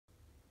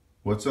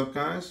What's up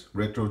guys,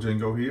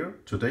 RETROCENGO here.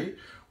 Today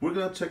we're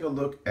gonna take a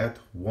look at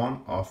one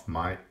of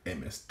my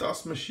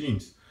MS-DOS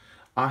machines.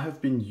 I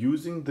have been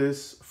using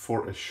this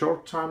for a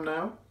short time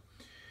now.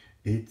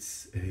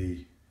 It's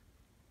a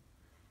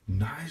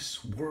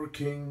nice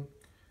working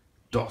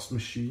DOS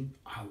machine.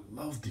 I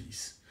love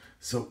these.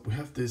 So we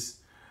have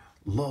this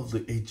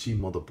lovely HE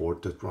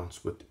motherboard that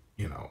runs with,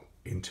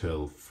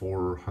 Intel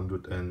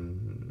 400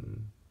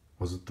 and,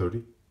 was it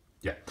 30?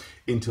 Yeah,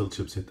 Intel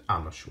chipset,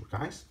 I'm not sure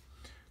guys.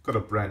 Got a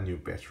brand new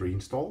battery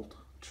installed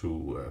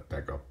to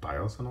back up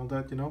BIOS and all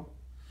that,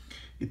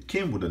 It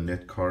came with a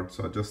net card,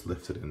 so I just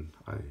left it in.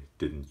 I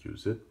didn't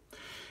use it.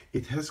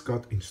 It has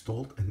got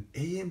installed an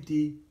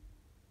AMD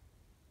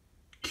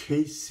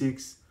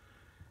K6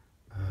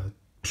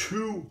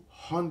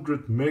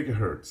 200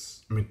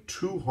 megahertz.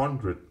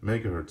 200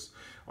 megahertz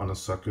on a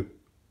socket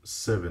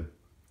 7.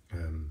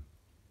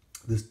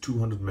 This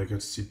 200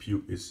 megahertz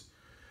CPU is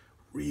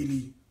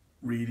really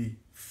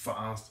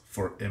fast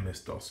for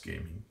MS-DOS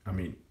gaming.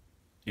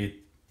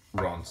 It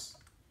runs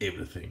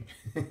everything.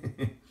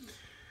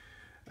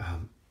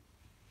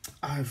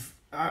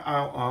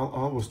 I'll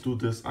always do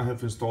this. I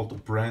have installed a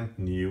brand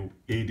new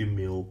 80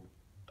 mil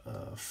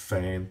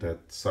fan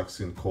that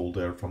sucks in cold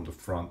air from the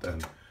front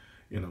and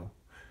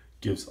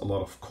gives a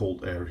lot of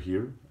cold air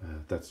here.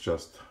 That's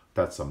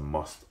a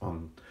must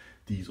on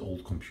these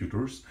old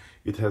computers.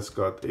 It has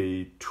got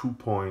a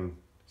 2.6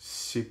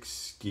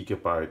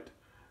 gigabyte,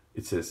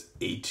 it says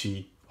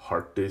 80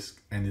 hard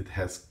disk, and it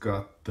has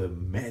got the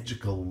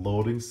magical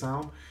loading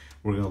sound.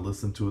 We're gonna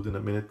listen to it in a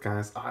minute,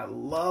 guys. I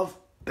love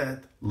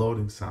that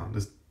loading sound.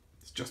 It's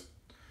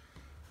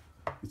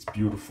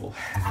beautiful.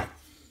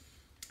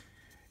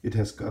 It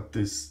has got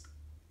this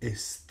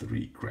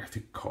S3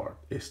 graphic card,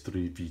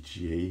 S3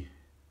 VGA,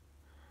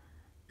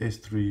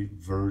 S3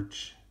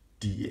 Verge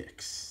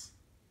DX.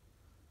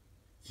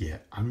 Yeah,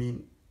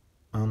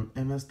 on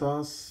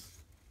MS-DOS,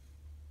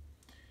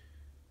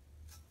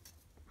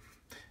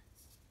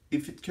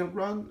 if it can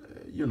run,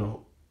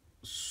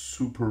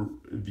 super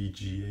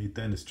VGA,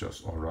 then it's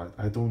just all right.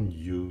 I don't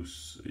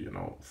use,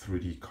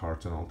 3D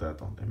cards and all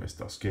that on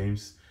MS-DOS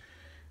games.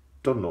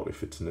 Don't know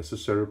if it's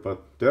necessary,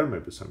 but there may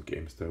be some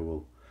games that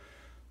will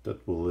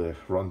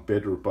run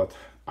better. But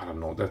I don't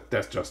know.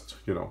 That's just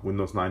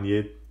Windows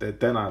 98.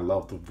 Then I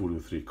love the Voodoo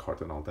 3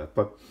 card and all that.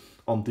 But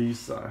on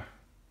these,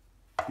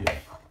 yeah,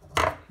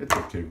 it's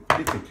okay.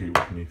 It's okay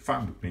with me.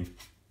 Fine with me.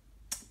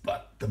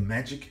 But the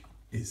magic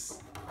is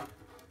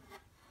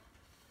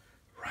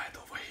right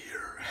over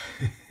here.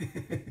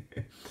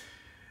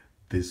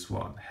 This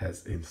one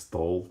has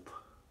installed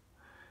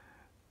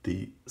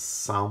the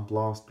Sound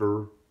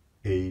Blaster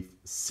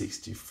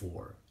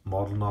AWE64,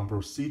 model number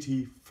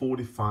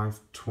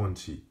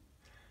CT4520,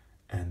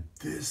 and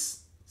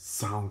this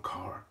sound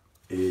card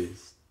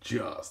is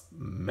just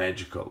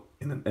magical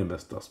in an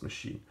MS-DOS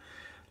machine.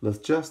 Let's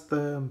just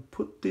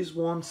put these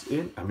ones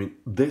in.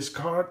 This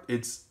card,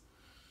 it's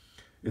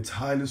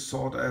highly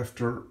sought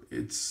after.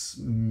 It's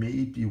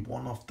maybe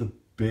one of the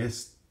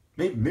best,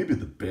 maybe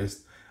the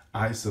best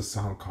ISA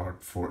sound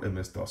card for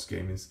MS-DOS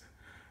gaming.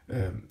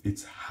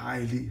 It's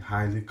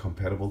highly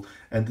compatible,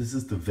 and this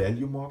is the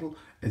value model.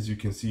 As you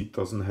can see, it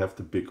doesn't have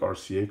the big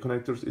RCA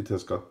connectors. It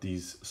has got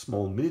these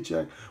small mini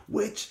jack,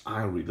 which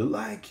I really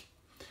like.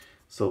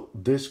 So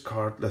this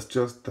card, let's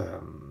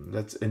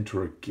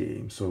enter a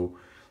game so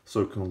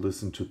you can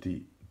listen to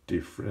the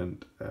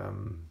different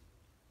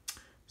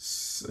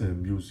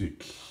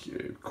music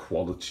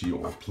quality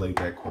or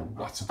playback, or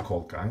what's it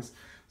called, guys.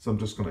 So I'm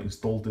just gonna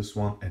install this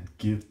one and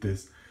give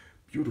this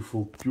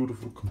beautiful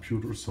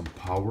computer some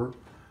power.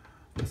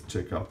 Let's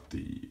check out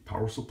the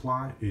power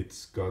supply.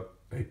 It's got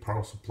a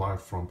power supply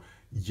from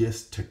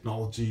Yes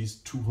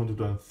Technologies,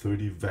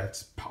 230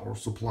 watts power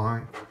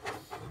supply.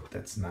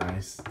 That's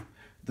nice.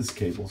 This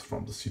cable's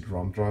from the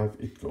CD-ROM drive.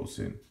 It goes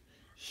in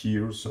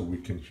here so we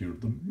can hear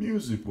the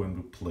music when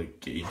we play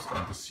games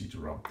on the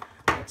CD-ROM.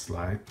 That's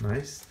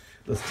nice.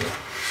 Let's just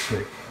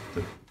check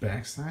the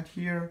back side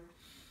here.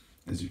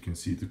 As you can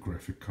see, the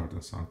graphic card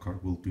and sound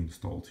card will be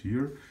installed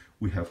here.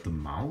 We have the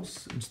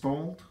mouse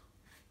installed.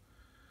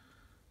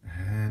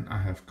 And I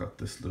have got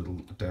this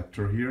little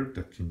adapter here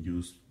that can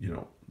use,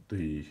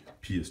 the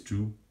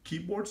PS2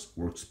 keyboards.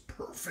 Works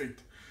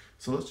perfect.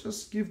 So let's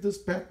just give this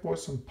bad boy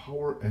some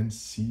power and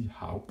see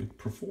how it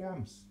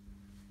performs.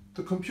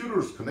 The computer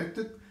is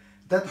connected.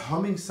 That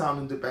humming sound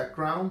in the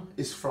background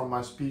is from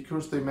my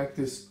speakers. They make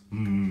this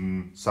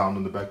sound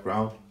in the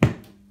background.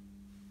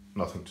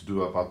 Nothing to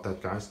do about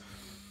that, guys.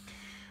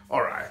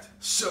 All right,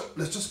 so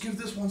let's just give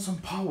this one some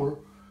power.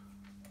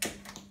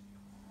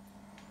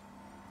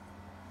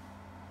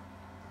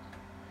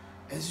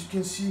 As you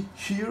can see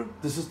here,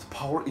 this is the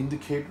power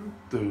indicator,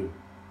 the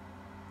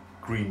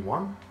green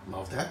one.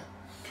 Love that.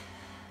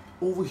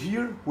 Over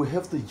here, we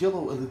have the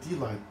yellow LED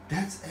light.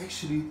 That's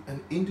actually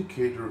an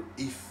indicator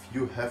if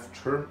you have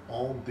turned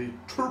on the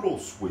turbo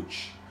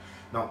switch.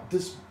 Now,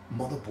 this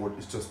motherboard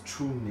is just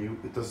too new.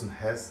 It doesn't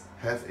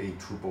have a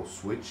turbo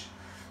switch.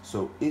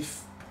 So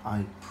if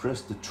I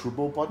press the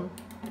turbo button,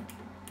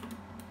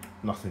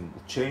 nothing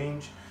will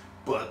change.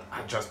 but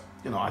I just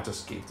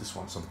gave this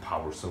one some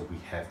power, so we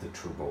have the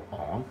turbo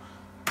on.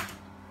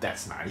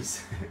 That's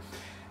nice.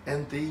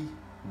 And the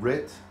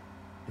red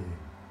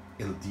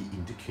LED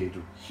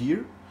indicator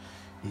here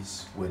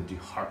is when the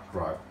hard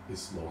drive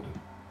is loading.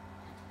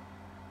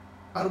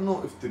 I don't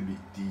know if the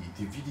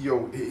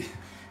video,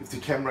 if the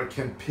camera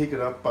can pick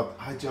it up, but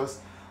I just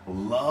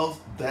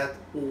love that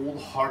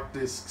old hard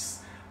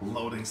disks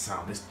loading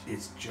sound.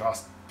 It's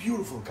just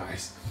beautiful,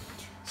 guys.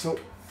 So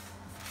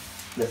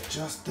let's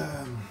just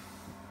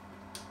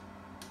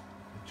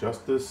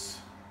adjust this.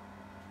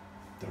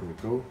 There we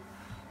go.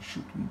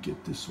 Should we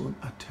get this one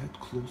a tad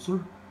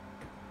closer?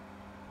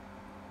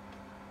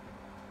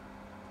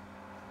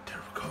 There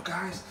we go,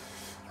 guys.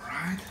 All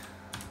right.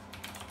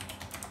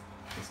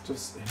 Let's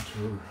just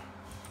enter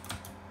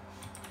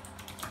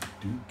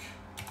Duke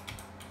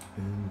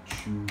and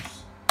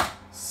choose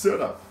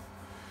setup.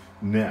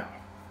 Now,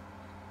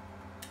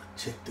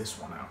 check this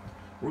one out.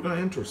 We're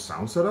gonna enter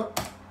sound setup.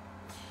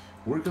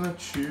 We're gonna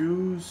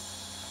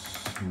choose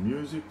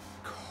music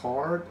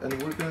card,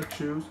 and we're gonna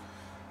choose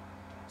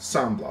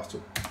Sound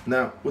Blaster.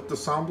 Now, with the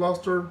Sound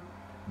Blaster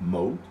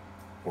mode,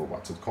 or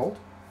what's it called?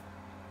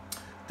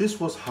 This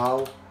was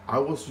how I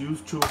was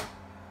used to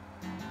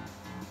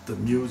the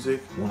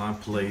music when I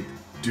played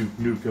Duke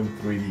Nukem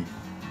 3D.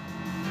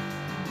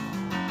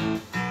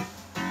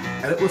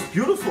 And it was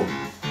beautiful.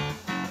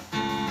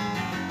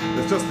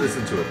 Let's just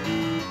listen to it.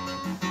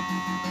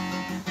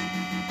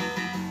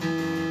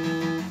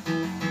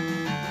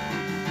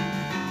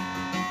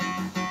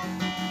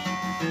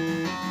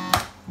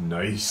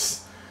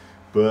 Nice.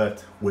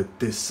 But with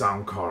this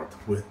sound card,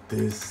 with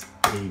this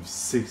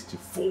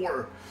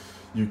AWE64,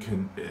 you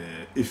can,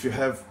 if you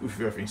have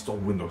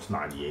installed Windows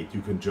 98,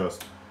 you can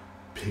just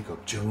pick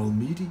up General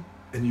MIDI,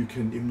 and you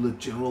can emulate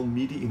General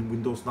MIDI in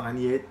Windows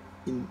 98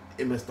 in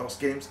MS-DOS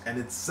games, and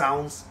it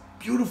sounds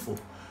beautiful.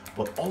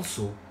 But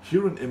also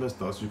here in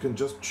MS-DOS, you can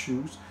just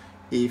choose,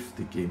 if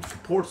the game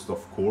supports it,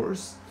 of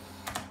course,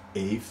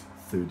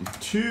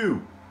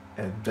 AWE32,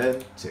 and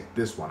then check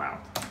this one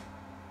out.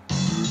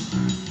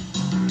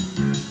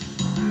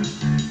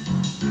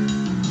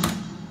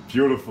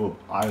 Beautiful.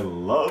 I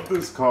love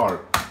this card.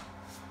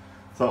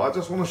 So I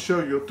just want to show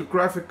you the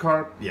graphic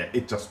card. Yeah,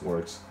 it just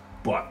works.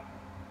 But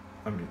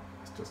I mean,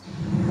 it's just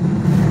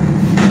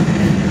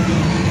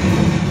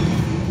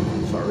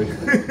sorry.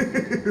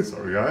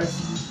 Sorry, guys.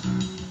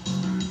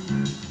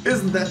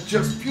 Isn't that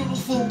just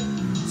beautiful?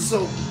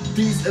 So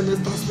these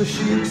MS-DOS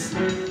machines,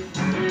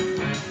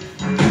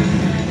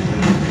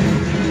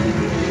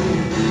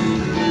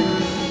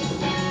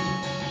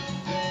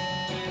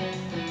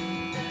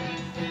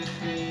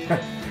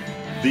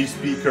 these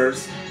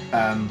speakers,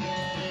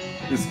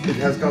 it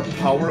has got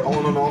power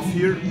on and off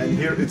here, and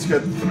here it's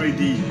got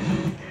 3D.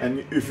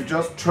 And if you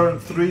just turn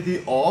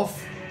 3D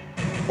off,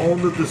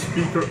 only the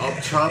speaker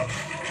up top,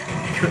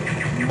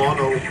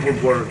 mono will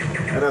work.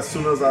 And as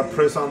soon as I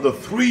press on the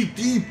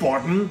 3D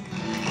button,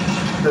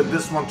 then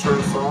this one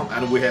turns on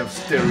and we have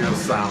stereo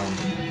sound.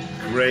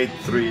 Great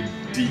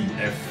 3D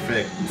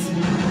effect.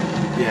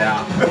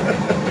 Yeah.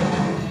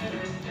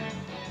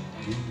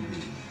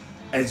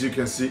 As you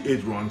can see,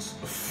 it runs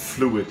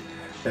fluid.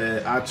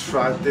 I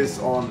tried this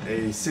on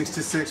a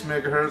 66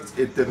 megahertz.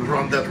 It didn't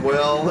run that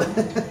well.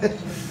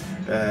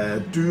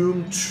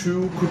 Doom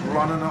 2 could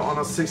run on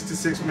a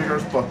 66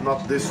 megahertz, but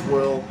not this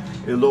well.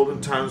 Loading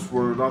times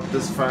were not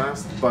this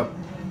fast. But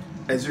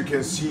as you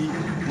can see,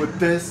 with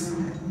this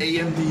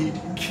AMD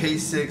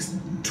K6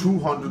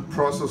 200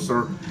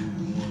 processor,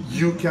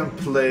 you can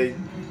play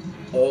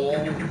all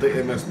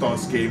the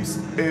MS-DOS games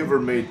ever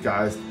made,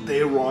 guys.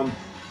 They run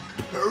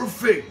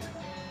perfect,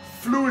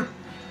 fluid.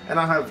 And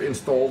I have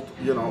installed,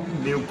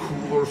 new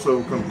cooler so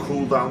we can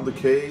cool down the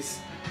case,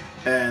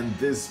 and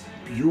this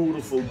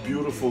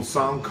beautiful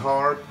sound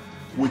card,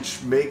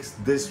 which makes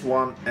this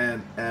one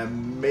an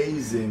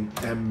amazing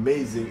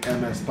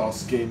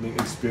MS-DOS gaming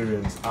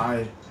experience.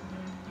 Damn,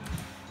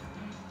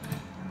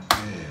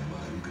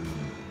 I'm good.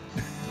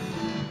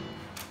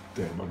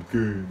 Damn, I'm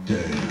good.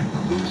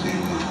 Damn,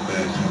 losing was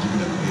bad. You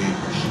never paid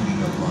for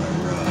shooting up my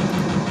rod.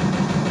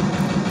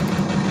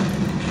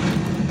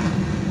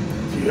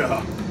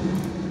 Yeah.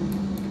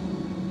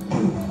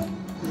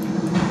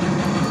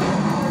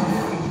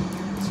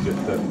 Get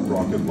that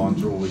rocket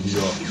launcher over here.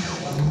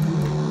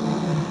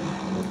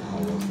 How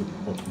was it?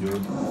 Up here.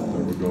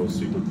 There we go.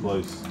 Secret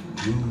place.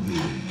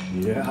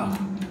 Yeah.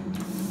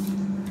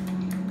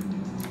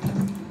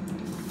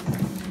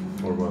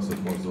 Or was it?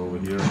 Was over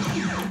here?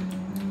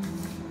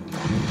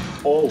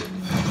 Oh,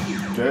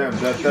 damn!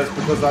 That's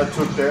because I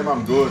took them.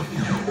 I'm good.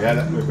 Yeah,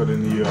 let me put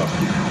in here.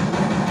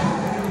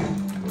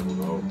 There we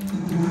go.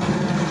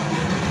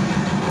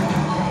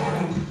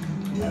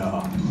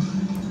 Yeah.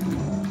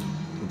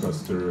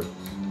 Because there.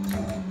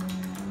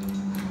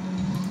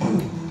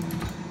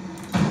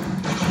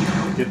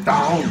 Get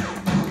down!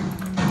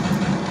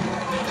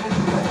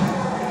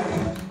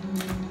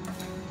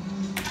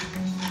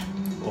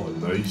 Oh,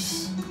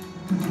 nice.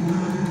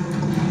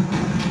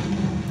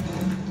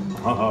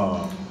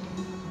 Haha.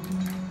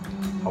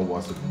 How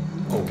was it?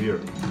 Oh,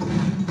 here.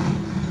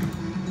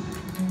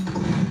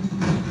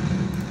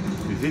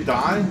 Did he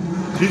die?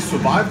 He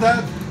survived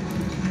that?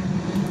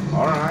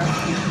 Alright.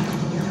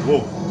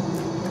 Whoa.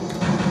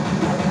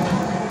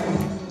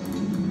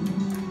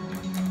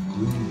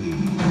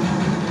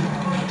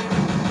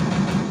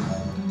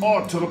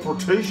 Oh,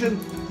 teleportation?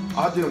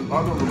 I don't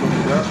remember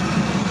that.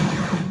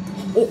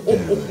 Oh,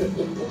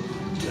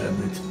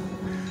 damn it.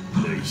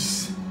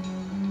 Nice.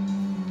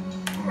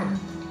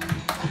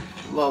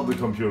 Love the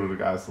computer,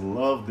 guys.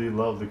 Love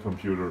the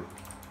computer.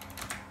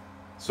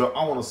 So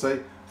I want to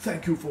say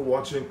thank you for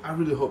watching. I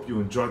really hope you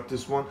enjoyed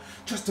this one.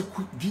 Just a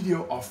quick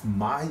video of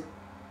my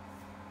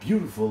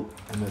beautiful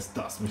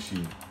MS-DOS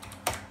machine.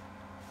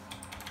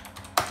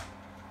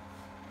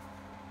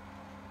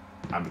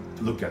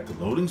 Look at the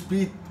loading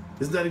speed.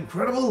 Isn't that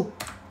incredible?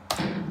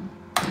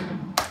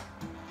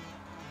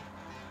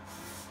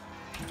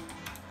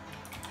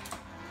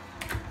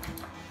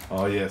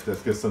 Oh yes,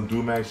 let's get some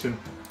Doom action.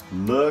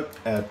 Look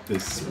at the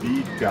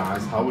speed,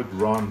 guys, how it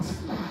runs.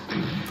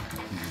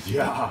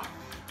 Yeah.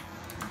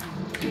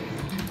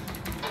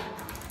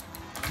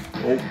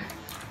 Oh.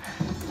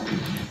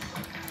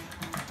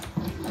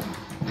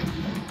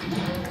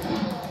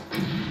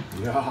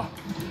 Yeah.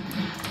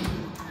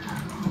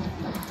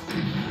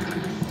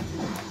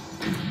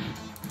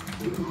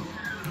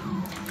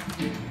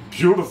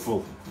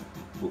 Beautiful.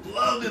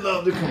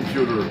 Lovely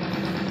computer.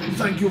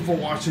 Thank you for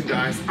watching,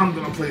 guys. I'm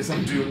gonna play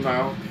some Doom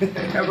now.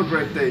 Have a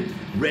great day.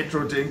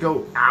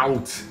 RETROCENGO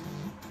out.